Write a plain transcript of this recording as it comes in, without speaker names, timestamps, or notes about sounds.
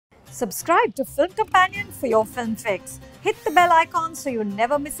Subscribe to Film Companion for your film fix. Hit the bell icon so you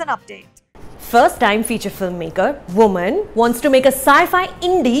never miss an update. First-time feature filmmaker, woman, wants to make a sci-fi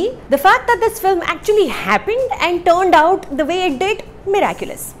indie. The fact that this film actually happened and turned out the way it did,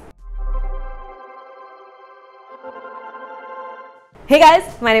 miraculous. Hey guys,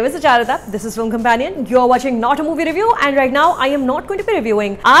 my name is Sucharita. This is Film Companion. You are watching Not a Movie Review, and right now I am not going to be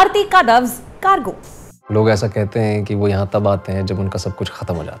reviewing Arati Kadav's Cargo. लोग ऐसा कहते हैं कि वो यहाँ तब आते हैं जब उनका सब कुछ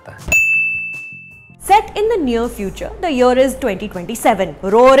खत्म हो जाता है. Set in the near future, the year is 2027.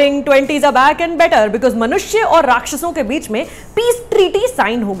 Roaring 20s are back and better because मनुष्य और राक्षसों के बीच में peace treaty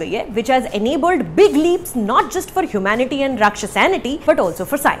sign हो गई है, which has enabled big leaps not just for humanity and rakshasanity but also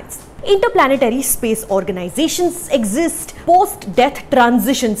for science. Interplanetary space organizations exist. Post-death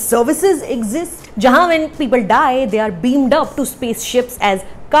transition services exist. Jahan when people die, they are beamed up to spaceships as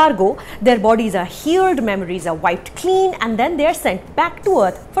cargo. Their bodies are healed, memories are wiped clean, and then they are sent back to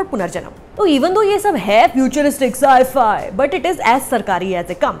Earth for Punarjanam. So even though ये सब है futuristic sci-fi, but it is as sarkari as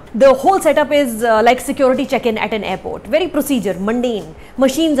they come. The whole setup is like security check-in at an airport. Very procedure, mundane.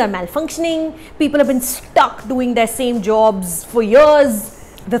 Machines are malfunctioning. People have been stuck doing their same jobs for years.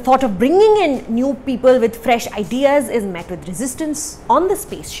 The thought of bringing in new people with fresh ideas is met with resistance on the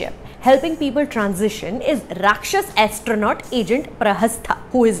spaceship. Helping people transition is Rakshas astronaut agent Prahastha,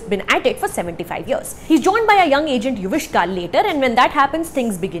 who has been at it for 75 years. He's joined by a young agent Yuvishka later, and when that happens,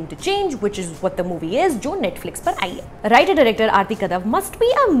 things begin to change, which is what the movie is, jo Netflix par aayi hai. Writer-director Arati Kadav must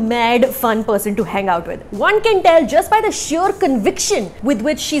be a mad fun person to hang out with. One can tell just by the sheer conviction with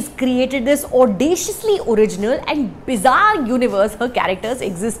which she's created this audaciously original and bizarre universe her characters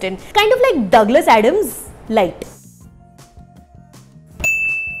exist in. Kind of like Douglas Adams light.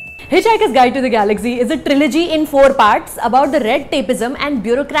 Hitchhiker's Guide to the Galaxy is a trilogy in 4 parts about the red tapeism and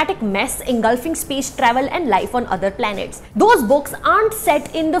bureaucratic mess engulfing space travel and life on other planets. Those books aren't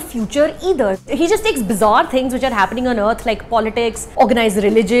set in the future either. He just takes bizarre things which are happening on Earth like politics, organized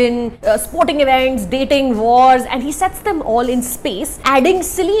religion, sporting events, dating, wars, and he sets them all in space, adding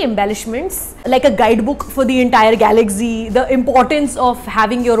silly embellishments like a guidebook for the entire galaxy, the importance of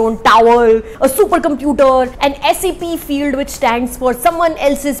having your own towel, a supercomputer, an SCP field which stands for someone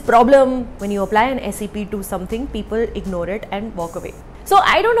else's problem. When you apply an SCP to something, people ignore it and walk away. So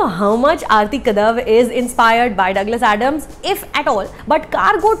I don't know how much Arati Kadav is inspired by Douglas Adams, if at all, but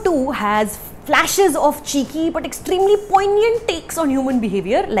Cargo 2 has flashes of cheeky but extremely poignant takes on human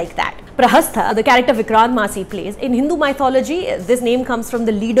behavior like that. Prahastha, the character Vikrant Massey plays, in Hindu mythology, this name comes from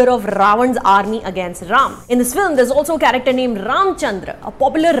the leader of Ravan's army against Ram. In this film, there's also a character named Ramchandra, a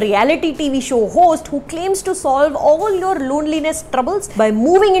popular reality TV show host who claims to solve all your loneliness troubles by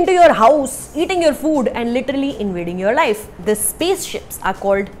moving into your house, eating your food, and literally invading your life. The spaceships are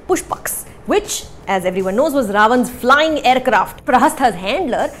called Pushpaks, which, as everyone knows, was Ravan's flying aircraft. Prahastha's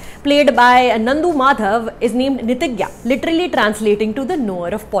handler, played by Nandu Madhav, is named Nitigya, literally translating to the knower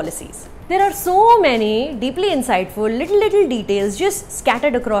of policies. There are so many deeply insightful little details just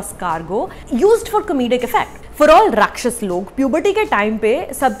scattered across Cargo, used for comedic effect. For all राक्षस लोग puberty के time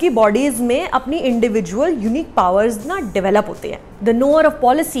पे सबकी bodies में अपनी individual unique powers ना develop होते हैं. The knower of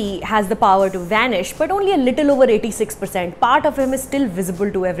policy has the power to vanish, but only a little over 86%. Part of him is still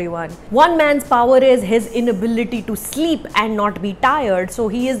visible to everyone. One man's power is his inability to sleep and not be tired, so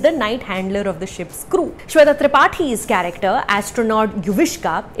he is the night handler of the ship's crew. Shweta Tripathi's character, astronaut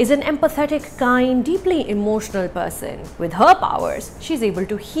Yuvishka, is an empathetic, kind, deeply emotional person. With her powers, she's able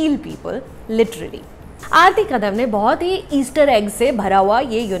to heal people, literally. आरती कदव ने बहुत ही Easter egg से भरा हुआ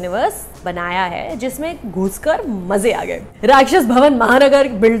ये universe बनाया है जिसमें घुसकर मजे आ गए. राक्षस भवन महानगर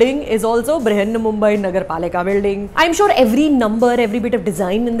बिल्डिंग is also बृहन्न मुंबई नगर पालिका building. I'm sure every number, every bit of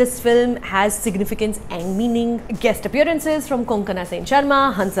design in this film has significance and meaning. Guest appearances from Konkana Sen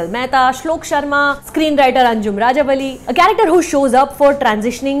Sharma, Hansal Mehta, Shlok Sharma, screenwriter Anjum Rajavali, a character who shows up for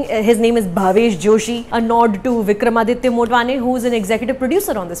transitioning. His name is Bhavesh Joshi, a nod to Vikramaditya Motwane, who is an executive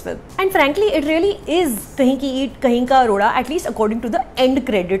producer on this film. And frankly, it really is kahin ki eat, kahin ka roda, at least according to the end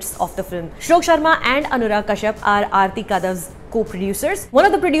credits of the film. Shlok Sharma and Anurag Kashyap are Arati Kadav's co-producers. One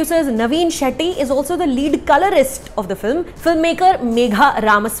of the producers, Naveen Shetty, is also the lead colorist of the film. Filmmaker Megha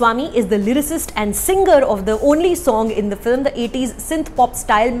Ramaswamy is the lyricist and singer of the only song in the film, the 80s synth pop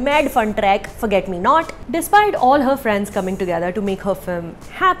style mad fun track Forget Me Not. Despite all her friends coming together to make her film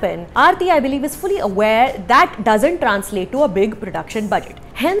happen, Arati, I believe, is fully aware that doesn't translate to a big production budget.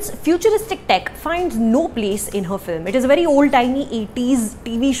 Hence, futuristic tech finds no place in her film. It is a very old-timey 80s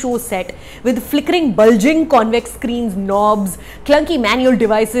TV show set with flickering, bulging convex screens, knobs, clunky manual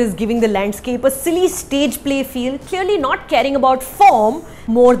devices giving the landscape a silly stage play feel, clearly not caring about form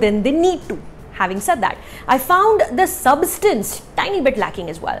more than they need to. Having said that, I found the substance tiny bit lacking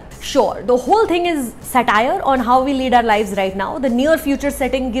as well. Sure, the whole thing is satire on how we lead our lives right now. The near future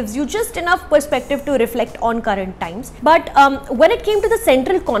setting gives you just enough perspective to reflect on current times. But when it came to the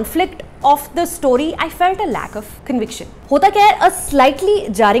central conflict of the story, I felt a lack of conviction. Hota kya hai, a slightly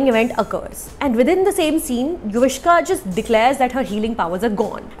jarring event occurs, and within the same scene, Yuvishka just declares that her healing powers are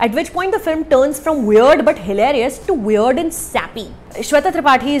gone. At which point the film turns from weird but hilarious to weird and sappy. Shweta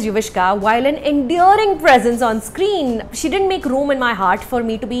Tripathi is Yuvishka, while an endearing presence on screen, she didn't make room in my heart for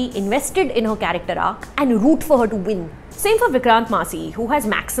me to be invested in her character arc and root for her to win. Same for Vikrant Massey, who has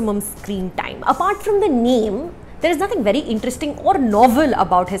maximum screen time. Apart from the name, there is nothing very interesting or novel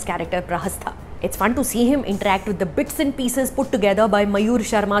about his character Prahastha. It's fun to see him interact with the bits and pieces put together by Mayur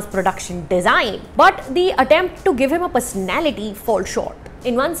Sharma's production design. But the attempt to give him a personality falls short.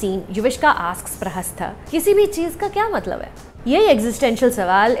 In one scene, Yuvishka asks Prahastha, किसी भी चीज का क्या मतलब है? यही existential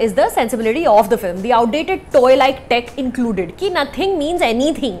सवाल is the sensibility of the film, the outdated toy-like tech included, कि nothing means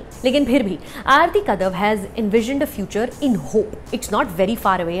anything. लेकिन फिर भी, Arati Kadav has envisioned a future in hope. It's not very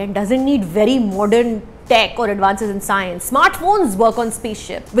far away and doesn't need very modern tech or advances in science. Smartphones work on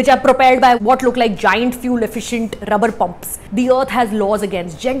spaceships, which are propelled by what look like giant fuel-efficient rubber pumps. The Earth has laws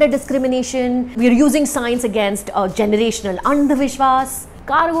against gender discrimination. We're using science against generational andhavishwas.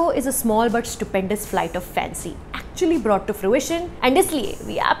 Cargo is a small but stupendous flight of fancy, actually brought to fruition, and isliye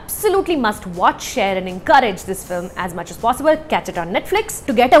we absolutely must watch, share and encourage this film as much as possible. Catch it on Netflix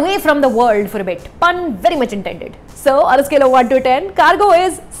to get away from the world for a bit. Pun very much intended. So on a scale of 1 to 10, Cargo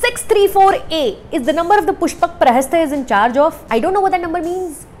is 634A. Is the number of the pushpak Prahastha is in charge of. I don't know what that number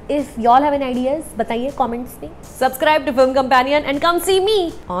means. If y'all have any ideas, bataiye comments mein. Subscribe to Film Companion and come see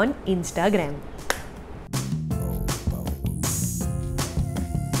me on Instagram.